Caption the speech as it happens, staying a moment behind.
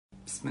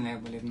بسم الله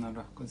والابن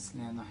والروح القدس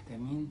لا واحد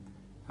امين.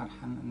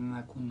 فرحان ان انا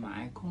اكون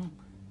معاكم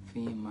في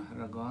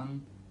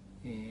مهرجان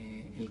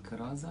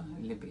الكرازة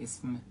اللي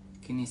باسم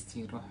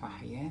كنيستي روح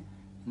وحياة.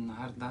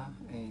 النهاردة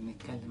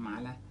نتكلم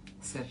على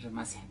سر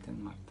مسحة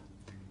المرضى.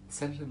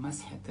 سر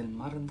مسحة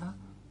المرضى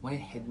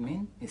واحد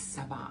من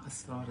السبع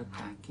اسرار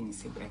بتاع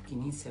الكنيسة. يبقى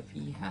الكنيسة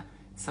فيها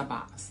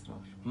 7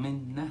 اسرار،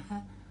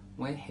 منها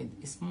واحد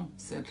اسمه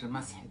سر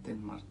مسحة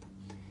المرضى.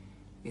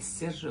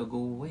 السر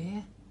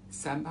جواه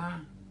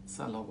 7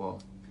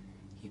 صلوات.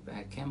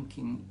 يبقى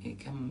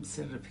كم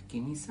سر في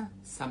الكنيسة؟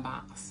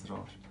 7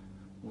 أسرار.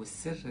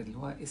 والسر اللي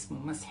هو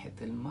اسمه مسحة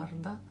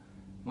المرضى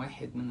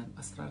واحد من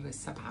الأسرار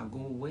ال7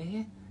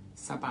 جواه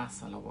 7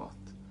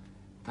 صلوات.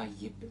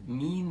 طيب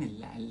مين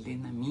اللي قال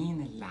لنا،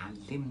 مين اللي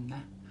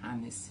علمنا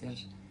عن السر؟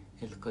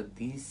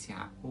 القديس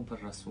يعقوب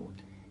الرسول.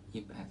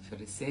 يبقى في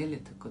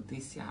رسالة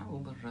القديس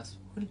يعقوب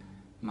الرسول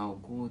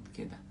موجود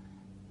كده: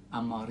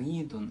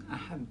 أمريض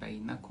أحد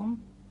بينكم،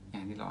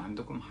 يعني لو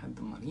عندكم حد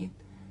مريض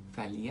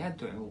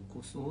فليدعو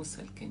كسوس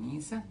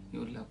الكنيسة،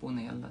 يقول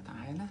لأبونا يلا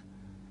تعالى،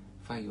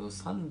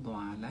 فيصلوا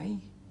عليه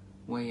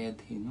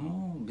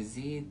ويدهنوه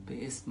بزيت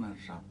باسم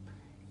الرب.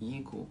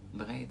 يجوا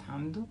لغاية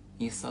عنده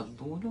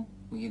يصلوا له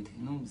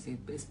ويدهنوه بزيت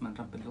باسم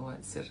الرب، اللي هو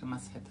سر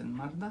مسحة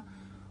المرضى.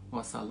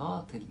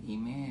 وصلاة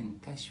الإيمان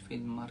تشفي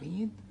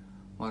المريض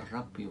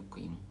والرب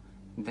يقيمه.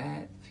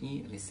 ده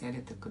في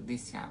رسالة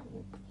القديس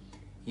يعقوب.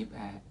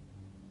 يبقى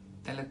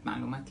 3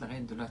 معلومات لغاية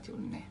دلوقتي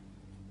قلناها.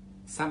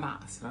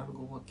 7 أسرار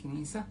جوه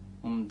الكنيسة،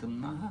 ومن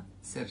ضمنها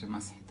سر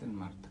مسحة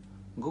المرضى.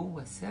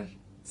 جوه السر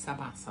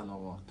 7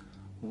 صلوات.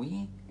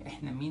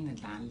 وإحنا مين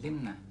اللي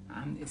علمنا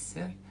عن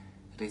السر؟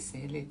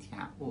 رسالة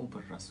يعقوب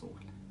الرسول: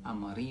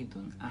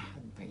 أمريض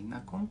أحد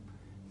بينكم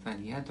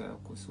فليدعو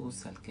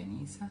كسوس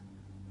الكنيسة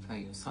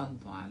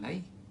فيصلوا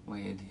عليه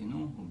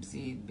ويدهنوه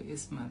بزيت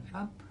باسم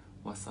الرب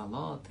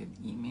وصلاة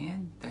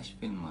الإيمان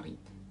تشفي المريض.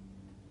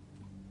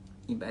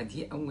 يبقى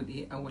دي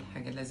أول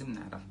حاجة لازم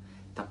نعرفها.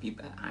 طب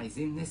يبقى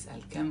عايزين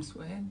نسأل كام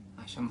سؤال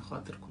عشان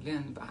خاطر كلنا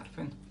نبقى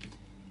عارفينه.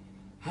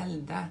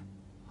 هل ده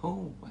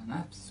هو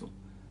نفسه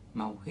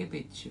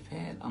موهبة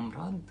شفاء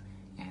الأمراض؟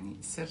 يعني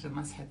سر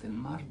مسحة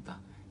المرضى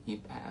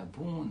يبقى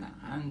أبونا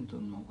عنده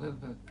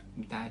الموهبة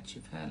بتاعت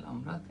شفاء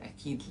الأمراض؟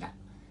 أكيد لا.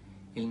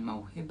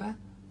 الموهبة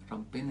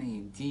ربنا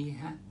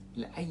يديها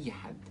لأي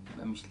حد،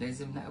 يبقى مش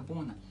لازم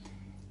لأبونا.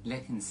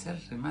 لكن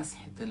سر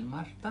مسحة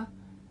المرضى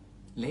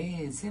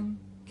لازم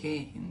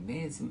كاهن،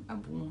 لازم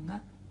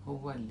أبونا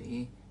هو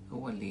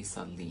اللي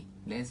يصلي.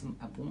 لازم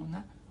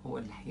أبونا هو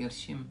اللي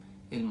هيرشم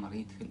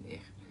المريض في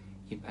الآخر.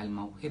 يبقى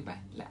الموهبة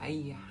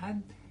لأي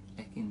حد،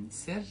 لكن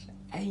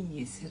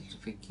أي سر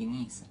في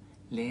الكنيسة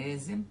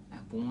لازم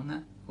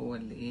أبونا هو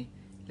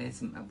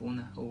لازم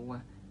أبونا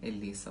هو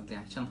اللي يصلي.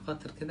 عشان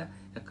خاطر كده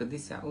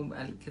القديس يعقوب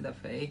قال كده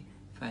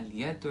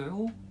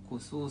فليدعو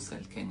كسوس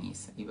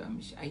الكنيسة. يبقى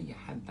مش أي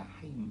حد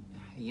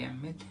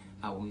هيعمل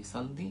أو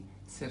يصلي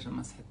سر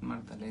مسحة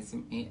المرضى،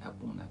 لازم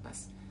أبونا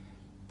بس.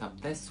 طب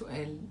ده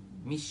السؤال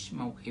مش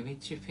موهبة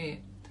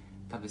شفاء.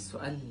 طب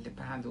السؤال اللي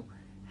بعده: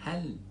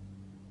 هل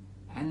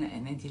أنا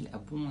أنادي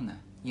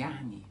لأبونا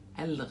يعني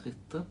ألغي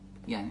الطب؟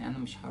 يعني أنا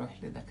مش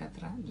هروح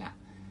لدكاترة؟ لا.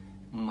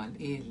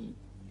 أمال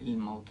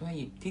الموضوع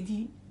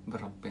يبتدي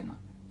بربنا.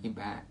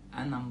 يبقى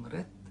أنا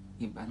مرضت،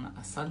 يبقى أنا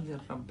أصلي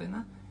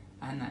لربنا،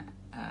 أنا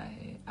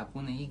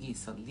أبونا يجي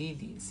يصلي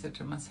لي سر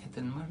مسحة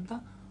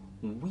المرضى،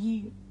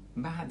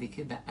 وبعد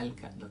كده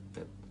ألجأ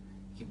للطب.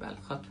 يبقى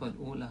الخطوة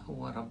الأولى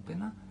هو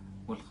ربنا،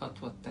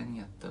 والخطوة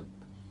التانية الطب.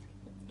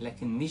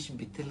 لكن مش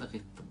بتلغي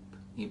الطب.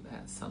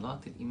 يبقى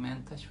صلاة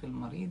الإيمان تشفي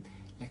المريض،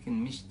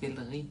 لكن مش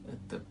تلغي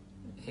الطب.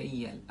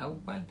 هي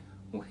الأول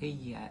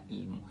وهي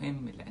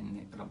المهم،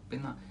 لأن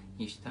ربنا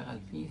يشتغل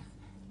فيها،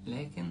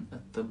 لكن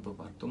الطب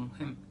برضو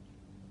مهم.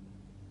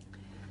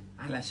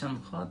 علشان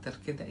خاطر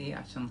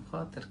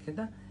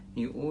كده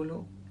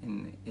يقولوا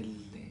إن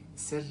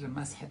سر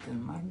مسحة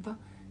المرضى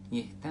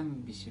يهتم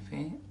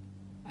بشفاء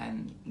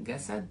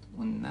الجسد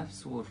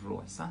والنفس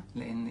والروح، صح؟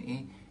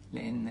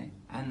 لأن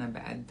أنا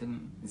بقدم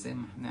زي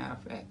ما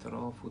هنعرف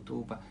اعتراف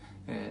وتوبة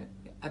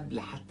قبل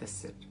حتى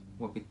السر،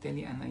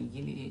 وبالتالي أنا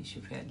يجيلي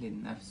شفاء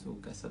للنفس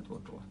والجسد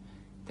والروح.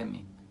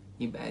 تمام.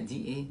 يبقى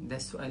ده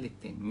السؤال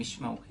التاني،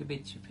 مش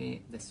موهبة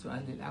شفاء. ده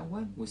السؤال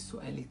الأول.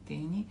 والسؤال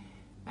التاني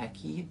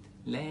أكيد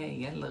لا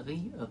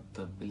يلغي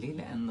الطب. ليه؟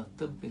 لأن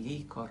الطب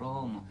ليه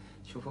كرامة.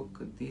 شوفوا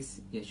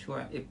القديس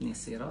يشوع ابن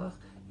سراخ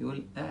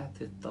يقول: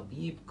 اعطي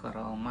الطبيب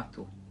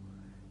كرامته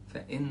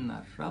فإن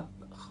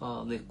الرب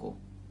خالقه.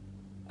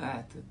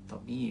 اعطي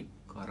الطبيب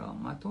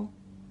كرامته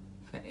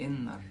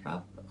فإن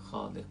الرب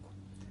خالقه.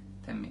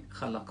 تمام،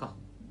 خلقه،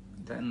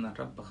 لأن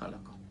الرب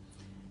خلقه.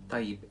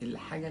 طيب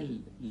الحاجة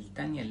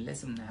التانية اللي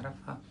لازم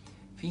نعرفها،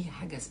 في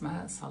حاجة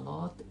اسمها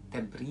صلاة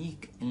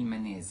تبريك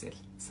المنازل.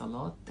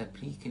 صلاة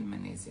تبريك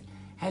المنازل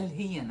هل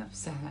هي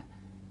نفسها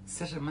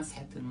سر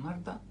مسحة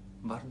المرضى؟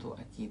 برضو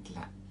أكيد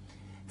لا.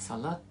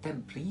 صلاة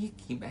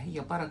تبريك يبقى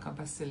هي بركة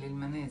بس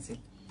للمنازل.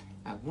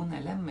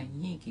 أبونا لما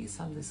يجي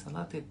يصلي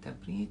صلاة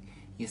التبريك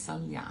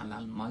يصلي على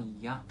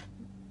المية،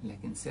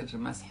 لكن سر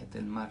مسحة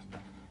المرضى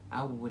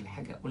أول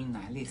حاجة قلنا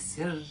عليه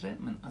سر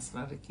من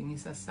أسرار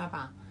الكنيسة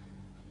السبعة،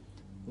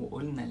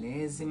 وقلنا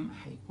لازم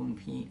هيكون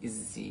فيه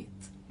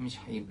الزيت، مش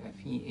هيبقى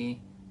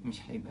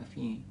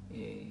فيه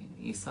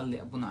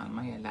يصلي أبونا على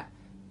المية، لا،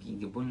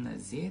 بيجيبوا لنا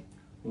الزيت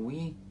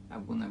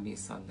وأبونا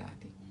بيصلي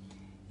عليه.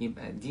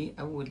 يبقى دي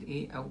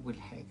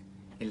أول حاجة.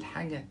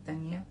 الحاجة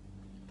التانية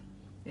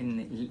إن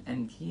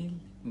القنديل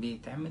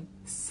بيتعمل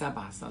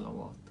 7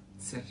 صلوات.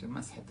 سر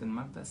مسحة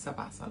المرضى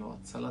 7 صلوات.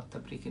 صلاة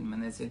تبريك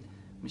المنازل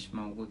مش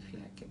موجود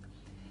فيها كده.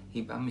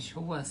 يبقى مش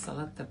هو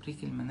صلاة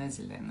تبريك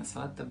المنازل، لأن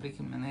صلاة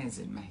تبريك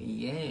المنازل ما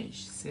هياش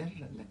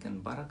سر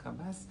لكن بركة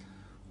بس،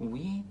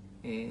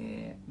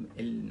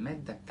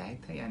 والمادة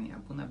بتاعتها يعني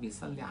أبونا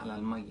بيصلي على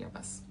المية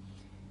بس.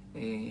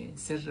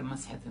 سر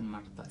مسحة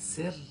المرضى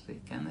سر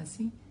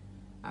كنسي،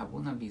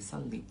 أبونا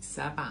بيصلي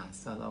 7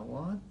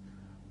 صلوات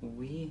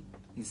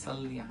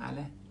ويصلي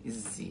على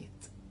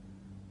الزيت.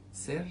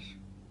 سر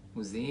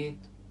وزيت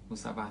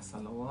و7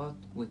 صلوات،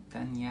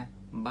 والتانية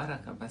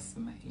بركة بس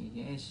ما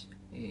هياش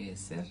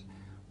سر،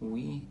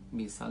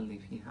 وبيصلي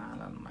فيها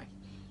على المية.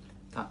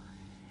 طب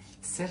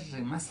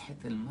سر مسحة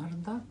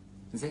المرضى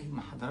زي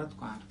ما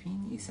حضراتكم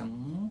عارفين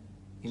يسموه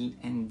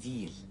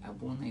القنديل.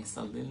 أبونا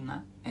يصلي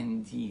لنا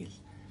قنديل.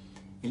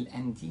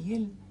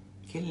 القنديل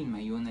كلمة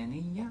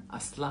يونانية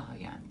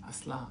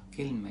أصلها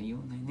كلمة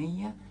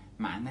يونانية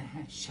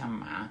معناها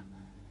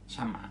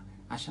شمعة.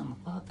 عشان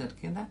خاطر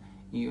كده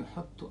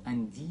يحطوا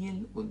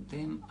قنديل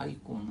قدام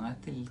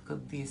أيقونات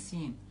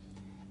القديسين.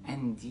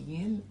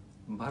 قنديل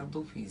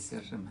برضو في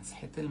سر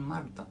مسحة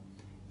المرضى،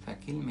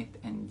 فكلمة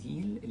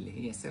قنديل اللي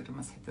هي سر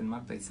مسحة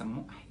المرضى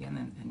يسموه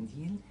أحيانا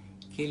قنديل،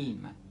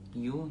 كلمة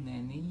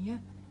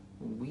يونانية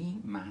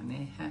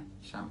ومعناها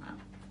شمعة.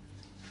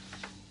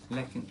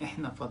 لكن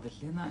احنا فاضل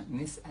لنا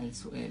نسأل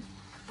سؤال،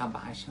 طب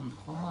عشان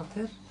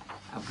خاطر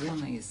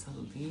أبونا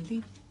يصلي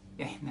لي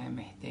احنا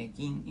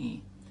محتاجين ايه؟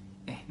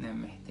 احنا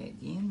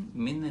محتاجين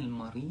من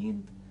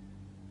المريض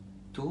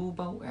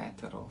توبة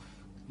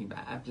واعتراف.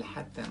 يبقى قبل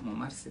حتى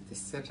ممارسة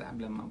السر،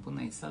 قبل ما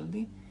أبونا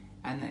يصلي،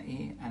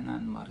 أنا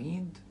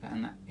المريض،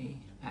 فأنا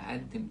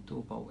أقدم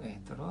توبة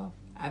واعتراف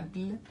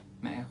قبل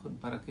ما أخد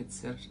بركة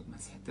سر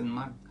مسحة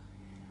المرض.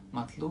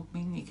 مطلوب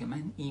مني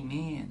كمان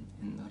إيمان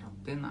إن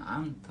ربنا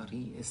عن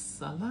طريق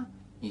الصلاة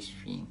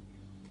يشفيني.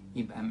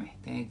 يبقى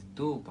محتاج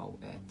توبة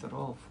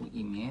واعتراف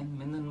وإيمان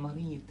من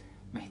المريض.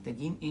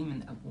 محتاجين إيه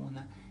من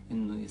أبونا؟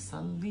 إنه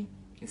يصلي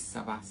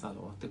 7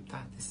 صلوات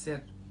بتاعت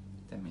السر.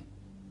 تمام.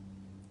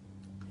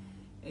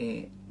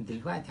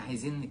 دلوقتي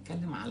عايزين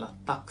نتكلم على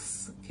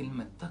الطقس.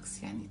 كلمة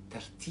طقس يعني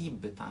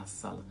الترتيب بتاع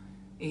الصلاة.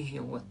 إيه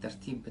هو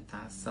الترتيب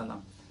بتاع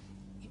الصلاة؟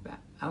 يبقى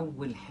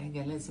أول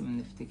حاجة لازم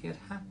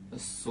نفتكرها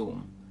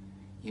الصوم.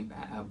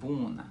 يبقى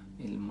أبونا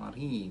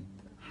المريض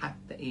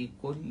حتى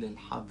كل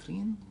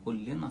الحاضرين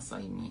كلنا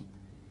صايمين،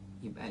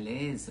 يبقى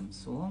لازم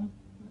صوم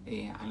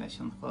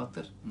علشان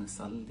خاطر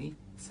نصلي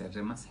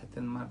سر مسحة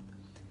المرض.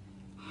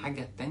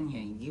 حاجة تانية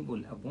يجيبوا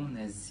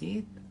لأبونا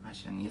الزيت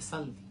عشان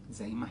يصلي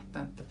زي ما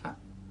احنا اتفقنا،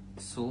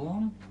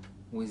 صوم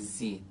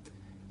والزيت.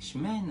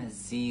 اشمعنى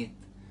الزيت؟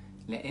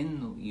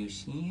 لأنه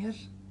يشير،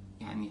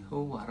 يعني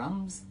هو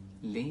رمز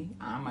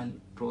لعمل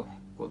روح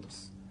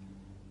قدس.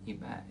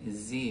 يبقى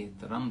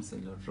الزيت رمز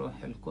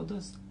للروح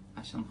القدس،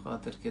 عشان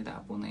خاطر كده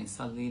أبونا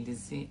يصلي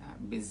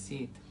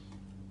بالزيت.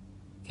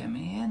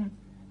 كمان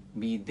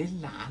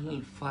بيدل على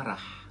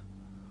الفرح،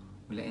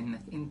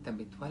 ولأنك انت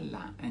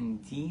بتولع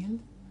قنديل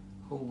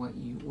هو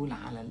يقول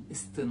على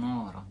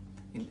الاستنارة.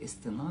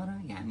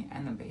 الاستنارة يعني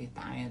أنا بقيت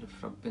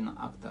عارف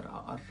ربنا أكتر،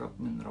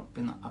 أقرب من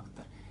ربنا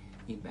أكتر.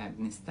 يبقى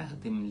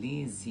بنستخدم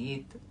ليه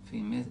زيت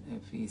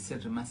في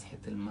سر مسحة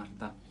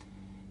المرضى؟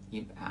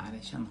 يبقى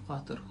علشان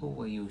خاطر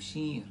هو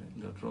يشير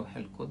للروح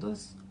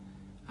القدس،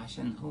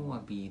 عشان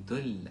هو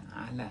بيدل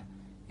على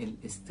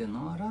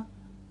الاستنارة.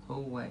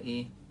 هو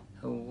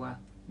هو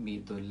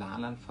بيدل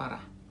على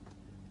الفرح،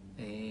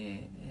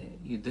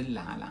 يدل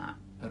على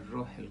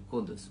الروح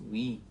القدس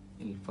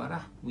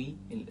والفرح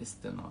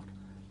والاستنارة.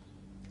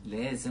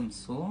 لازم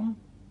صوم،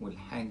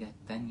 والحاجة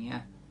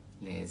التانية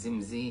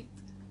لازم زيت.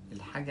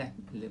 الحاجة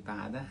اللي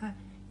بعدها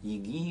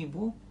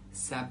يجيبوا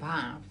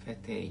 7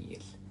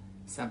 فتايل.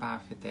 7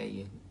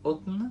 فتايل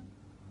قطن،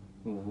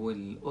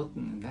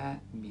 والقطن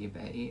ده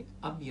بيبقى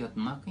أبيض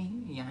نقي،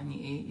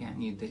 يعني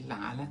يعني يدل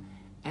على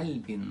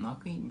قلبي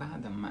النقي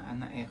بعد ما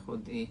أنا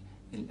آخد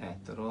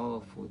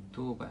الاعتراف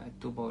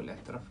والتوبة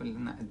والاعتراف اللي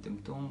أنا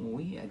قدمتهم،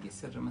 وأدي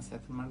سر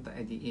مسحة المرضى.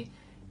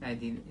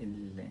 أدي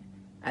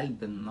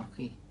القلب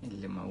النقي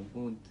اللي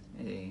موجود،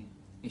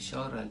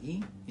 إشارة ليه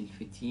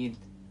الفتيل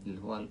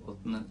اللي هو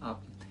القطن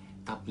الأبيض.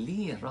 طب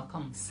ليه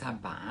رقم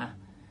 7؟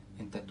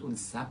 أنت تقول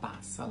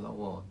 7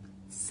 صلوات،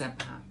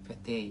 7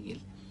 فتايل،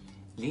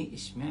 ليه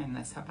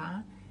اشمعنى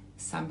 7؟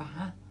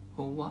 7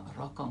 هو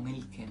رقم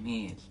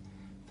الكمال.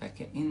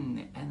 فكأن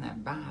أنا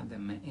بعد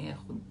ما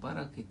آخد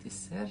بركة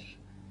السر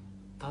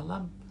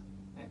طلب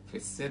في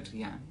السر،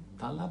 يعني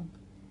طلب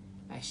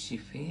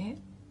الشفاء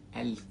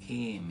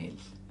الكامل.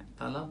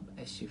 طلب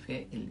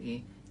الشفاء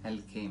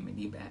الكامل.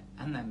 يبقى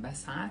أنا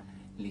بسعى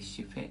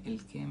للشفاء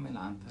الكامل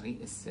عن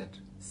طريق السر.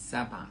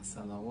 7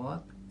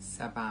 صلوات،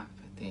 7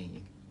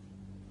 فتايل.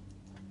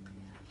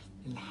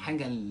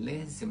 الحاجة اللي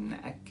لازم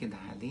نأكد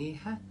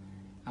عليها،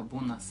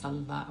 أبونا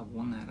صلى،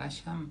 أبونا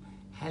رشم،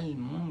 هل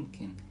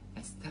ممكن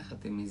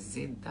أستخدم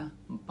الزيت ده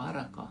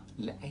بركة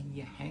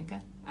لأي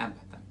حاجة؟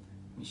 أبدا،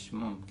 مش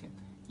ممكن.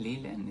 ليه؟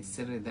 لأن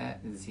السر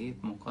ده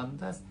زيت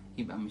مقدس،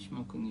 يبقى مش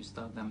ممكن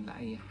يستخدم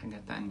لأي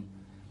حاجة تانية.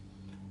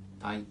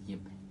 طيب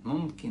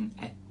ممكن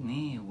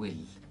أتناول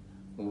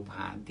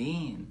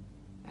وبعدين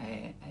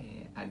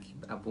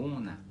أجيب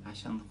أبونا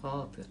عشان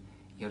خاطر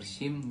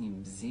يرشمني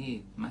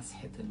بزيت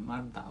مسحة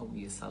المرضى أو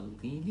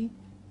يصلي لي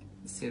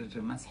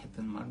سر مسحة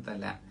المرضى؟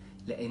 لا،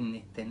 لأن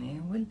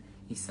التناول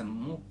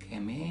يسموه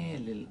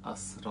كمال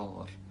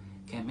الأسرار،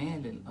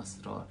 كمال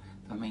الأسرار،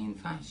 فما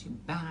ينفعش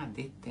بعد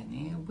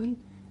التناول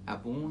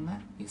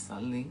أبونا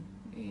يصلي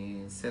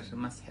سر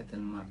مسحة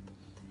المرضى.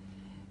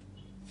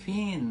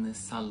 فين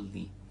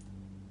نصلي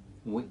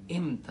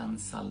وإمتى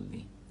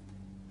نصلي؟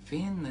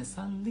 فين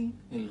نصلي؟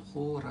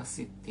 الخورس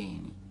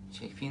التاني.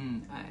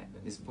 شايفين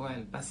أسبوع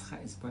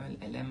البسخة، أسبوع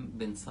الآلام،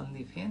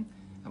 بنصلي فين؟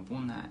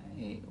 أبونا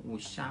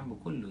والشعب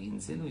كله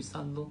ينزلوا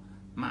يصلوا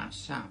مع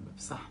الشعب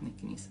في صحن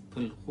الكنيسة في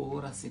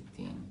الخورس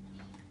التاني.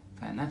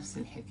 فنفس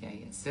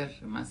الحكاية، سر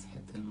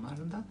مسحة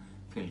المرضى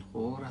في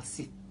الخورس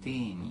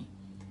التاني.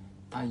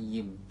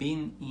 طيب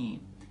بين إيه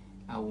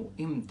أو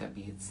إمتى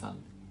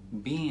بيتصلي؟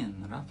 بين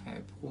رفع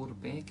بخور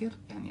باكر،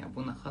 يعني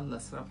أبونا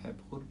خلص رفع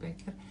بخور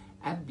باكر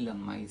قبل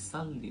ما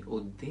يصلي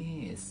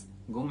قداس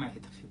جمعة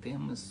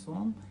ختام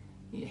الصوم،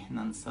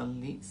 إحنا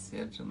نصلي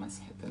سر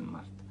مسحة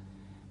المرضى.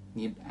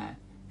 يبقى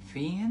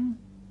فين؟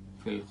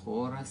 في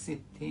الخورس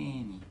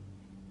التاني.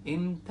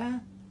 إمتى؟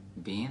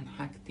 بين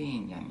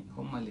حاجتين، يعني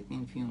هما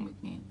الاتنين فيهم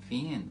اتنين.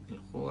 فين؟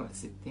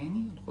 الخورس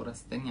التاني.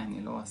 الخورس التاني يعني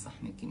اللي هو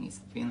صحن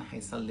الكنيسة. فين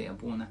هيصلي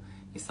أبونا؟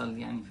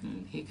 يصلي يعني في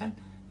الهيكل؟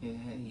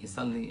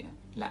 يصلي؟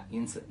 لا،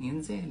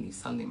 ينزل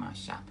يصلي مع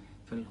الشعب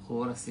في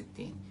الخورس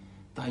التاني.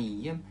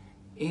 طيب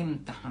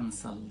امتى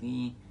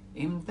هنصليه؟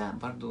 امتى؟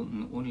 برضو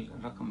نقول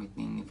رقم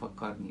 2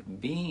 نفكرني،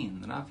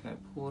 بين رفع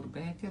بخور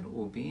باكر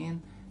وبين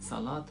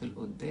صلاة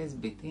القداس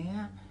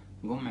بتاع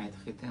جمعة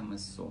ختام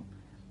الصوم.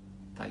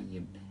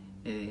 طيب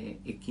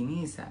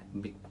الكنيسة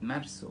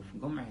بتمارسه في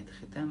جمعة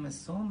ختام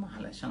الصوم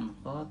علشان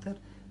خاطر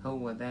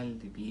هو ده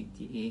اللي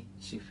بيدي ايه؟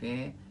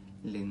 شفاء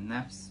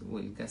للنفس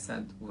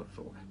والجسد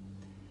والروح.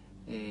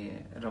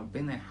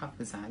 ربنا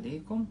يحافظ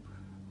عليكم.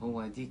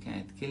 هو دي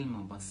كانت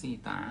كلمة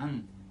بسيطة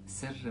عن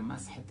سر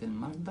مسحة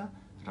المرضى.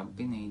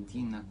 ربنا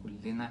يدينا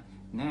كلنا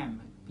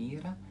نعمة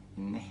كبيرة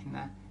ان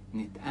احنا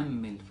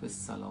نتأمل في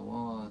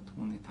الصلوات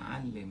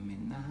ونتعلم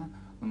منها،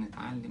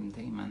 ونتعلم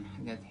دايما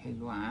حاجات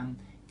حلوة عن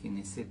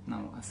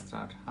كنيستنا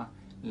وأسرارها.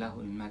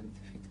 له المجد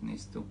في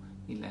كنيسته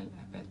إلى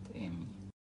الأبد، آمين.